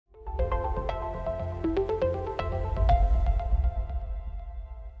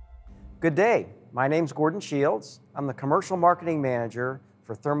Good day. My name's Gordon Shields. I'm the Commercial Marketing Manager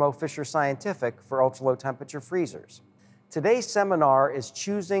for Thermo Fisher Scientific for ultra-low temperature freezers. Today's seminar is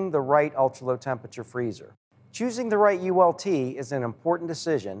choosing the right ultra-low temperature freezer. Choosing the right ULT is an important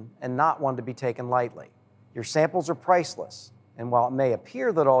decision and not one to be taken lightly. Your samples are priceless, and while it may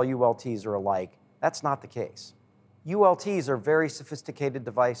appear that all ULTs are alike, that's not the case. ULTs are very sophisticated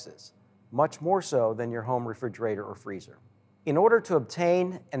devices, much more so than your home refrigerator or freezer. In order to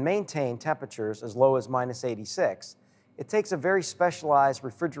obtain and maintain temperatures as low as -86, it takes a very specialized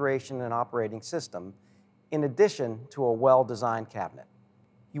refrigeration and operating system in addition to a well-designed cabinet.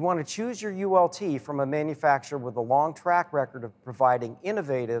 You want to choose your ULT from a manufacturer with a long track record of providing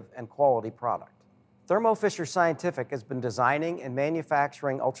innovative and quality product. Thermo Fisher Scientific has been designing and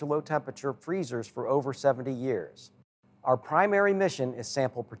manufacturing ultra-low temperature freezers for over 70 years. Our primary mission is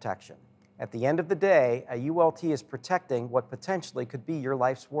sample protection. At the end of the day, a ULT is protecting what potentially could be your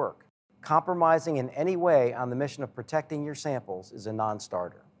life's work. Compromising in any way on the mission of protecting your samples is a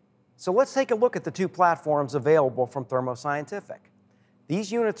non-starter. So let's take a look at the two platforms available from Thermo Scientific.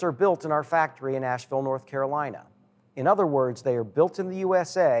 These units are built in our factory in Asheville, North Carolina. In other words, they are built in the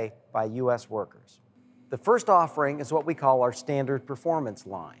USA by US workers. The first offering is what we call our standard performance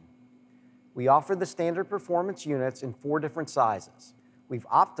line. We offer the standard performance units in 4 different sizes. We've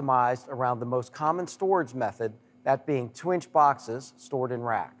optimized around the most common storage method, that being 2-inch boxes stored in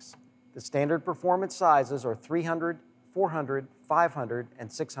racks. The standard performance sizes are 300, 400, 500, and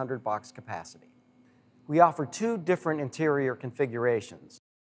 600 box capacity. We offer 2 different interior configurations.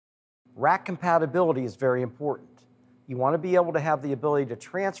 Rack compatibility is very important. You want to be able to have the ability to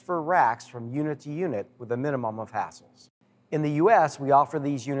transfer racks from unit to unit with a minimum of hassles. In the US, we offer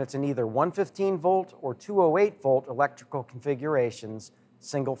these units in either 115-volt or 208-volt electrical configurations,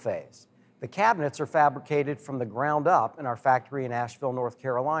 single phase. The cabinets are fabricated from the ground up in our factory in Asheville, North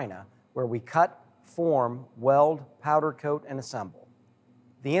Carolina, where we cut, form, weld, powder coat, and assemble.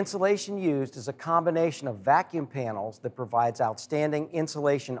 The insulation used is a combination of vacuum panels that provides outstanding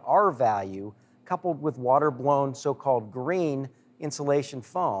insulation R value coupled with water-blown so-called green insulation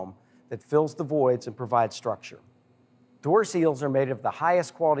foam that fills the voids and provides structure. Door seals are made of the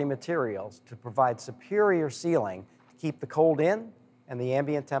highest quality materials to provide superior sealing to keep the cold in and the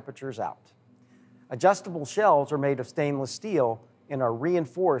ambient temperatures out. Adjustable shelves are made of stainless steel and are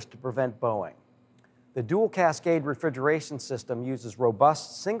reinforced to prevent bowing. The dual cascade refrigeration system uses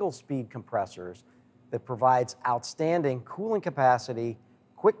robust single-speed compressors that provides outstanding cooling capacity,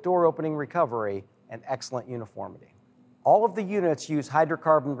 quick door opening recovery, and excellent uniformity. All of the units use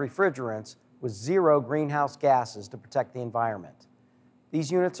hydrocarbon refrigerants with 0 greenhouse gases to protect the environment.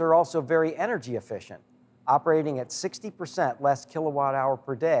 These units are also very energy efficient, operating at 60% less kilowatt hour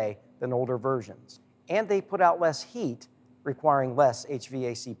per day than older versions, and they put out less heat, requiring less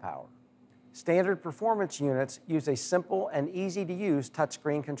HVAC power. Standard performance units use a simple and easy-to-use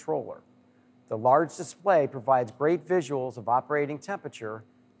touchscreen controller. The large display provides great visuals of operating temperature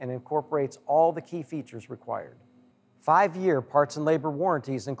and incorporates all the key features required. 5-year parts and labor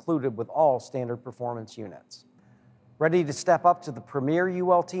warranties included with all standard performance units. Ready to step up to the premier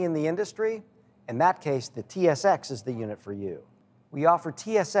ULT in the industry? In that case, the TSX is the unit for you. We offer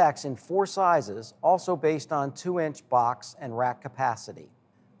TSX in 4 sizes, also based on 2-inch box and rack capacity: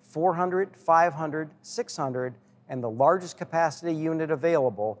 400, 500, 600, and the largest capacity unit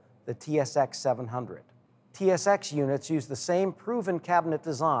available, the TSX 700. TSX units use the same proven cabinet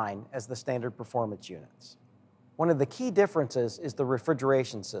design as the standard performance units. One of the key differences is the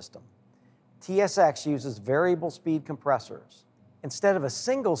refrigeration system. TSX uses variable speed compressors. Instead of a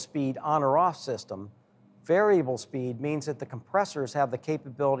single speed on or off system, variable speed means that the compressors have the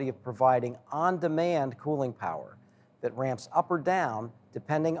capability of providing on-demand cooling power that ramps up or down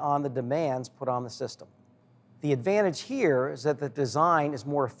depending on the demands put on the system. The advantage here is that the design is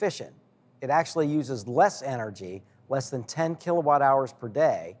more efficient. It actually uses less energy, less than 10 kilowatt hours per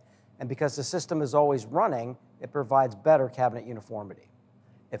day, and because the system is always running, it provides better cabinet uniformity.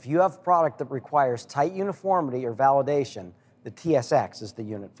 If you have a product that requires tight uniformity or validation, the TSX is the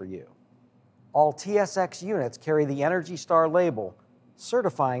unit for you. All TSX units carry the ENERGY STAR label,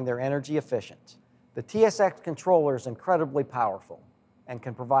 certifying they're energy efficient. The TSX controller is incredibly powerful and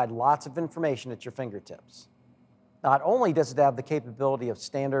can provide lots of information at your fingertips. Not only does it have the capability of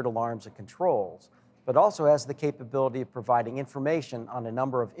standard alarms and controls, but also has the capability of providing information on a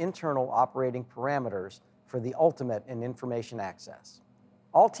number of internal operating parameters for the ultimate in information access.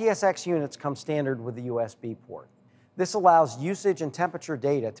 All TSX units come standard with the USB port. This allows usage and temperature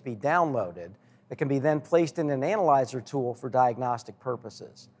data to be downloaded that can be then placed in an analyzer tool for diagnostic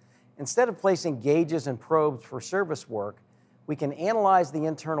purposes. Instead of placing gauges and probes for service work, We can analyze the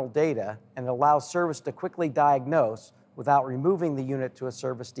internal data, and it allows service to quickly diagnose without removing the unit to a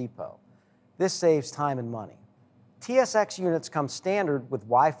service depot. This saves time and money. TSX units come standard with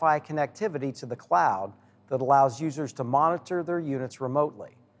Wi-Fi connectivity to the cloud that allows users to monitor their units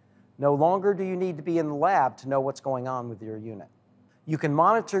remotely. No longer do you need to be in the lab to know what's going on with your unit. You can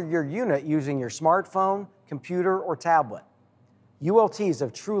monitor your unit using your smartphone, computer, or tablet. ULTs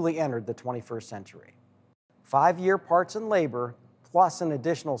have truly entered the 21st century. 5-year parts and labor, plus an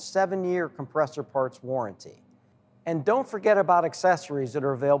additional 7-year compressor parts warranty. And don't forget about accessories that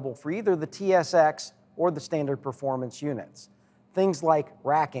are available for either the TSX or the standard performance units. Things like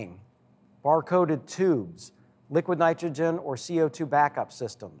racking, barcoded tubes, liquid nitrogen or CO2 backup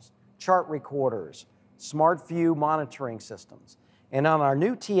systems, chart recorders, smart view monitoring systems. And on our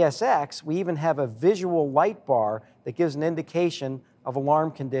new TSX, we even have a visual light bar that gives an indication of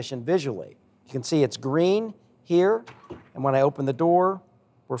alarm condition visually. You can see it's green here, and when I open the door,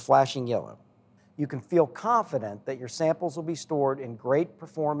 we're flashing yellow. You can feel confident that your samples will be stored in great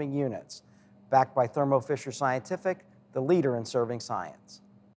performing units, backed by Thermo Fisher Scientific, the leader in serving science.